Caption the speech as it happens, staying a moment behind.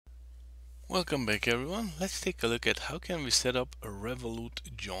Welcome back everyone. Let's take a look at how can we set up a Revolute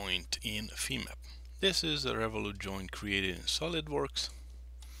joint in Femap. This is a Revolute joint created in SolidWorks.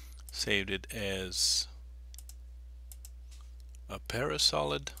 Saved it as a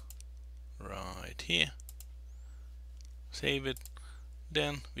parasolid right here. Save it.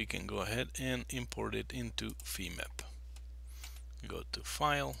 Then we can go ahead and import it into Femap. Go to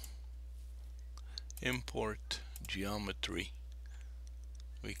File, Import Geometry.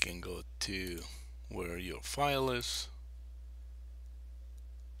 We can go to where your file is,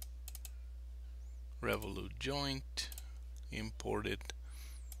 Revolute joint, import it.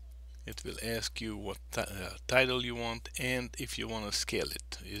 It will ask you what title you want and if you want to scale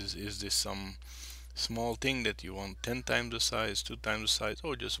it. Is this some small thing that you want 10 times the size, 2 times the size,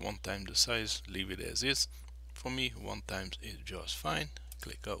 or just 1 time the size? Leave it as is. For me, 1 times is just fine.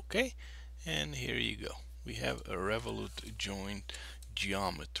 Click OK, and here you go. We have a Revolute joint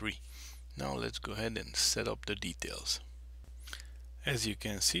geometry. Now let's go ahead and set up the details. As you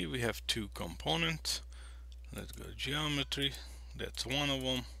can see, we have 2 components. Let's go to geometry. That's one of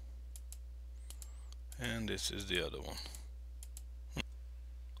them, and this is the other one.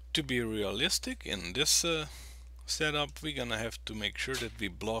 To be realistic in this setup, we're gonna have to make sure that we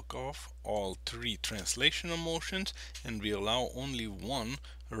block off all 3 translational motions and we allow only 1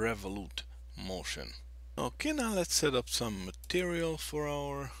 revolute motion. Okay, now let's set up some material for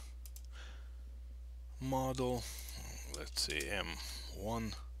our model. Let's say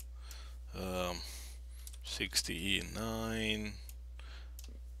M1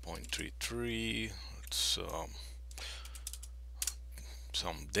 69.33. Let's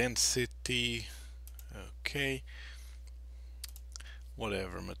some density. Okay,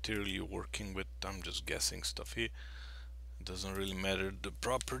 whatever material you're working with, I'm just guessing stuff here. It doesn't really matter the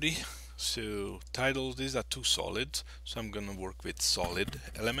property. So titles, these are 2 solids, so I'm gonna work with solid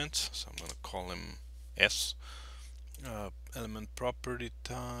elements, so I'm gonna call them S. Element property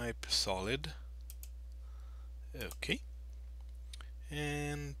type solid. Okay,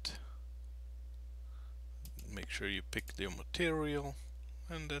 and make sure you pick the material,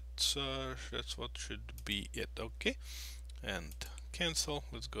 and that's what should be it. Okay, and cancel.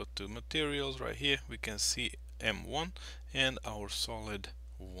 Let's go to materials. Right here we can see M1 and our solid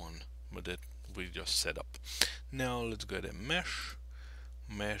 1 that we just set up. Now let's go to mesh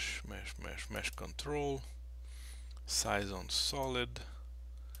control, size on solid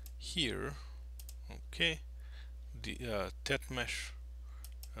here. Okay, the tet mesh.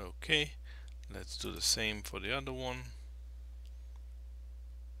 Okay, let's do the same for the other one.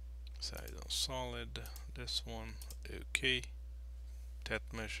 Size on solid, this one. Okay, tet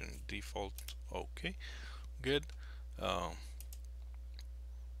mesh and default. Okay, good.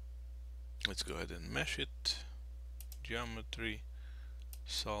 Let's go ahead and mesh it. Geometry,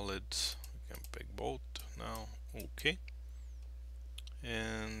 solids, we can pick both now. Okay,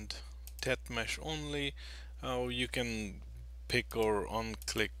 and tet mesh only. You can pick or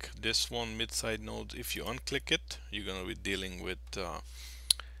unclick this one, mid-side nodes. If you unclick it, you're gonna be dealing with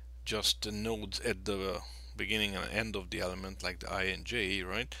just the nodes at the beginning and end of the element, like the I and J,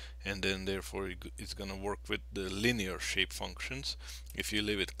 right? And then therefore it's gonna work with the linear shape functions. If you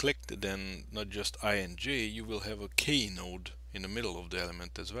leave it clicked, then not just I and J, you will have a K node in the middle of the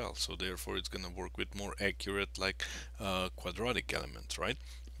element as well. So therefore it's gonna work with more accurate, like quadratic elements, right?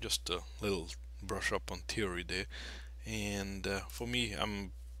 Just a little brush up on theory there. And for me,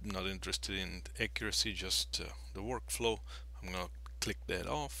 I'm not interested in accuracy, just the workflow. I'm gonna click that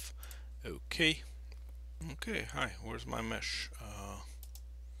off. Okay. Okay, hi, where's my mesh?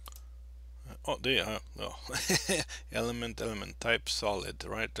 Oh, there. Oh. element type solid,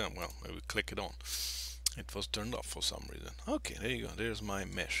 right? Well, maybe click it on. It was turned off for some reason. Okay, there you go. There's my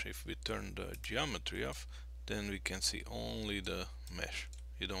mesh. If we turn the geometry off, then we can see only the mesh.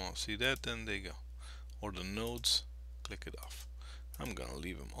 You don't want to see that, then there you go. Or the nodes, click it off. I'm gonna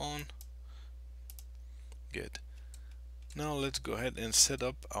leave them on. Good. Now let's go ahead and set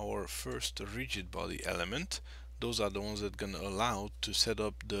up our first rigid body element. Those are the ones that are gonna allow to set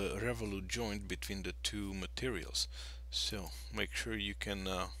up the Revolute joint between the 2 materials. So make sure you can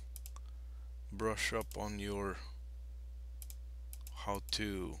brush up on your how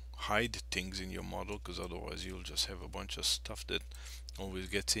to hide things in your model, because otherwise you'll just have a bunch of stuff that always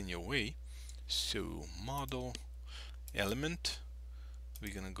gets in your way. So model element,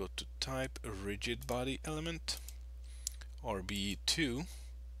 we're gonna go to type a rigid body element, RBE2.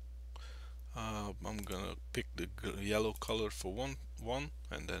 I'm gonna pick the yellow color for one,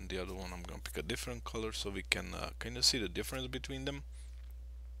 and then the other one I'm gonna pick a different color so we can kind of see the difference between them.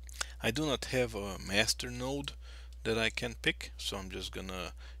 I do not have a master node that I can pick, so I'm just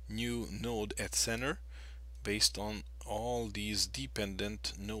gonna new node at center based on all these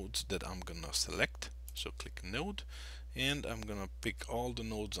dependent nodes that I'm gonna select. So click node, and I'm gonna pick all the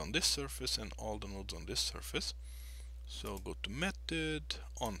nodes on this surface and all the nodes on this surface. So go to method,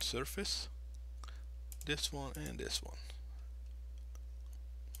 on surface, this one and this one.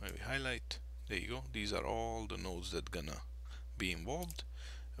 Maybe highlight, there you go. These are all the nodes that gonna be involved.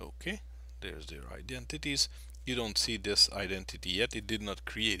 Okay, there's their identities. You don't see this identity yet, it did not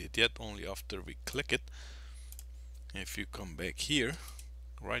create it yet, only after we click it. If you come back here,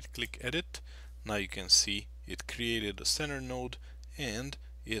 right click edit, now you can see it created a center node, and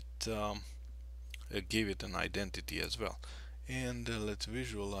it gave it an identity as well. And let's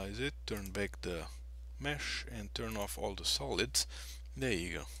visualize it, turn back the mesh and turn off all the solids. There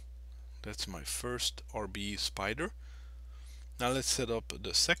you go, that's my first RBE spider. Now let's set up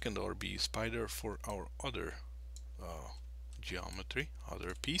the second RBE spider for our other geometry,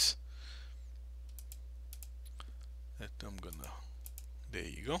 other piece that I'm gonna, there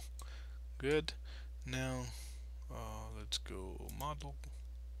you go, good. Now let's go model,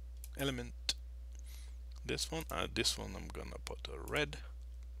 element, this one I'm gonna put a red.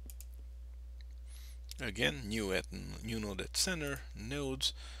 Again, new node at center,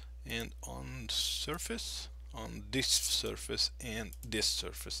 nodes, and on surface, on this surface and this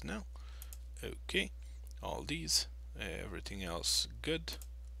surface now. Okay, all these, everything else good.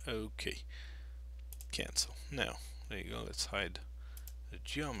 Okay, cancel. Now there you go, let's hide the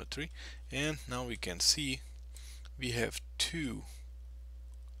geometry, and now we can see we have two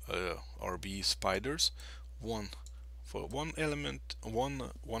RBE spiders, one for one element,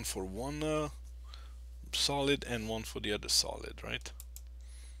 one for one solid and one for the other solid, right?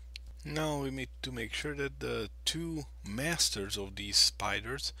 Now we need to make sure that the two masters of these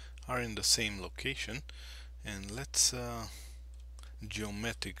spiders are in the same location, and let's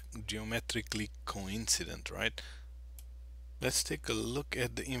geometrically coincident, right? Let's take a look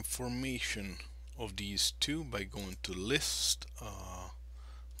at the information of these two by going to list,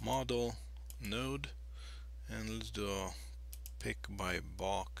 model, node, and let's do a pick by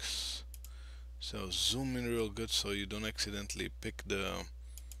box. So zoom in real good so you don't accidentally pick the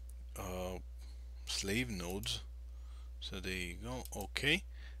slave nodes. So there you go. Okay,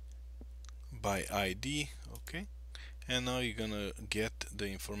 by ID. Okay, and now you're gonna get the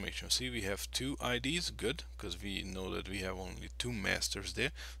information. See, we have two IDs, good, because we know that we have only two masters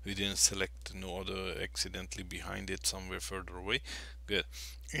there. We didn't select no other accidentally behind it somewhere further away, good.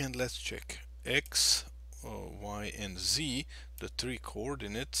 And let's check X, Y and Z, the three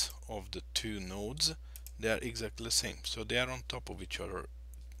coordinates of the two nodes, they are exactly the same, so they are on top of each other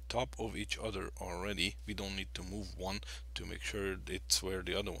already. We don't need to move one to make sure it's where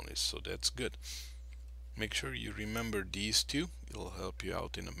the other one is, so that's good. Make sure you remember these two, it'll help you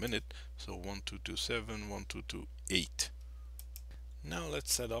out in a minute. So 1227, 1228. Now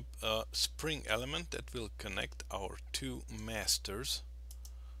let's set up a spring element that will connect our two masters.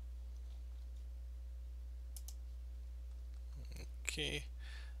 Okay,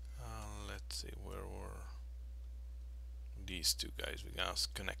 let's see, where were these two guys? We're gonna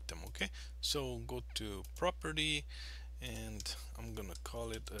connect them. Okay, so go to property, and I'm gonna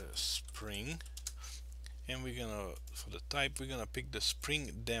call it a spring, and we're gonna, for the type, we're gonna pick the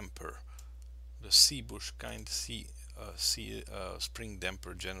spring damper, the C bush kind, spring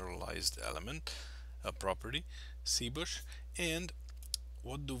damper generalized element property, C bush. And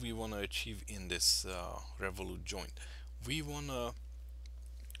what do we want to achieve in this Revolute joint? We want to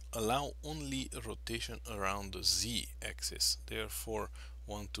allow only rotation around the Z axis. Therefore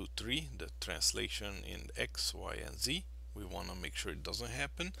 1 2 3, the translation in X, Y and Z, we want to make sure it doesn't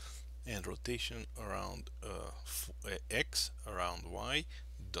happen, and rotation around X, around Y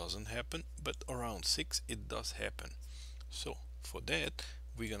doesn't happen, but around 6 it does happen. So for that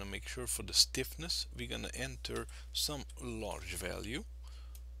we're gonna make sure for the stiffness we're gonna enter some large value.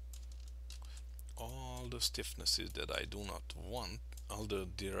 All the stiffnesses that I do not want, all the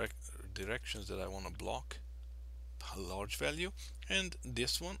directions that I want to block, a large value, and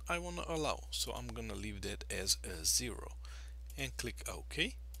this one I want to allow, so I'm gonna leave that as a 0 and click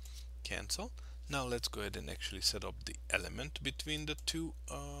OK, cancel. Now let's go ahead and actually set up the element between the two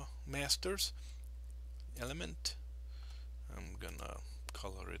masters. Element, I'm gonna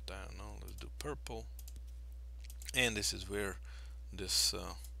color it, I don't know, let's do purple, and this is where this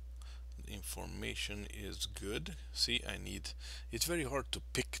information is good. See, it's very hard to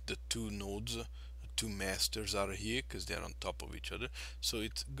pick the two nodes, two masters out of here because they're on top of each other, so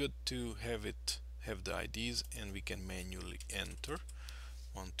it's good to have the IDs, and we can manually enter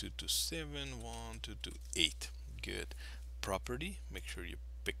 1227, 1228. Good. Property, make sure you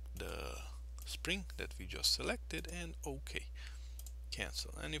pick the spring that we just selected, and OK,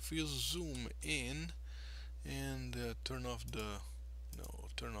 cancel. And if you zoom in and turn off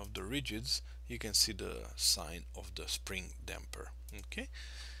the rigids, you can see the sign of the spring damper. Okay,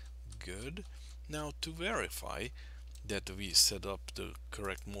 good. Now to verify that we set up the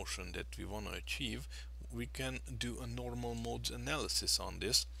correct motion that we want to achieve, we can do a normal modes analysis on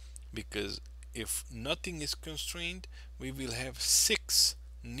this, because if nothing is constrained, we will have 6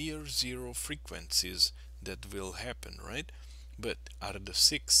 near zero frequencies that will happen, right? But out of the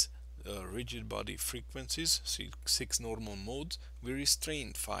 6 rigid body frequencies, 6 normal modes, we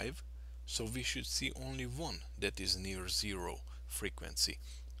restrained 5, so we should see only one that is near zero frequency.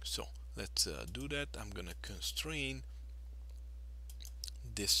 So let's do that. I'm gonna constrain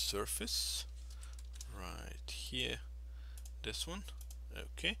this surface right here, this one.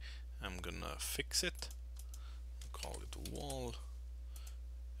 Okay, I'm gonna fix it, call it wall.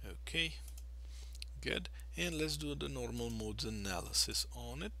 Okay, good. And let's do the normal modes analysis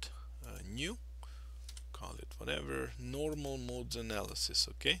on it. New, call it whatever, normal modes analysis.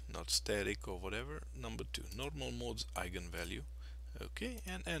 Okay, not static or whatever. Number 2, normal modes eigenvalue. Okay,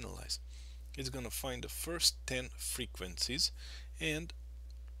 and analyze. It's gonna find the first 10 frequencies, and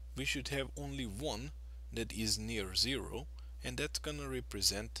we should have only one that is near zero, and that's gonna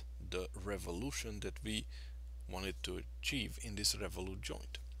represent the revolution that we wanted to achieve in this Revolute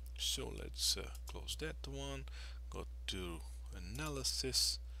joint. So let's close that one, go to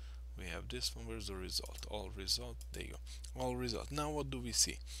analysis. We have this one. Where's the result? All result. There you go. All result. Now what do we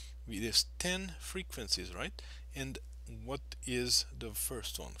see? There's 10 frequencies, right? And what is the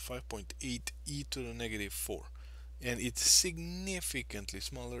first one? 5.8 e to the negative 4, and it's significantly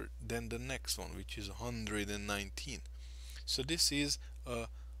smaller than the next one, which is 119. So this is a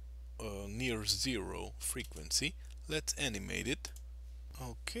near zero frequency. Let's animate it.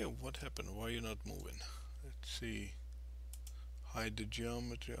 Okay, what happened? Why are you not moving? Let's see. Hide the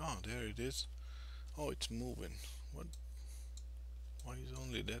geometry. Oh, there it is. Oh, it's moving. What? Why is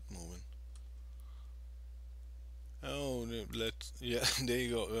only that moving? Oh, let's, yeah, there you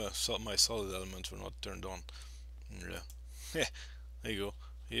go. So my solid elements were not turned on. Yeah, yeah, there you go.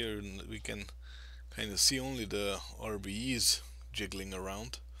 Here we can kind of see only the RBEs jiggling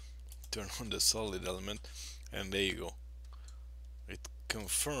around. Turn on the solid element, and there you go. It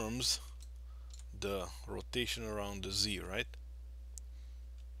confirms the rotation around the Z, right?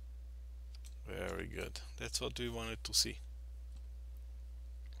 Very good. That's what we wanted to see.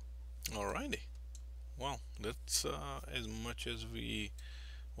 Alrighty. Well, that's as much as we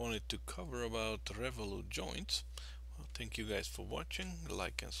wanted to cover about Revolute joints. Well, thank you guys for watching.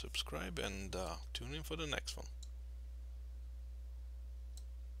 Like and subscribe, and tune in for the next one.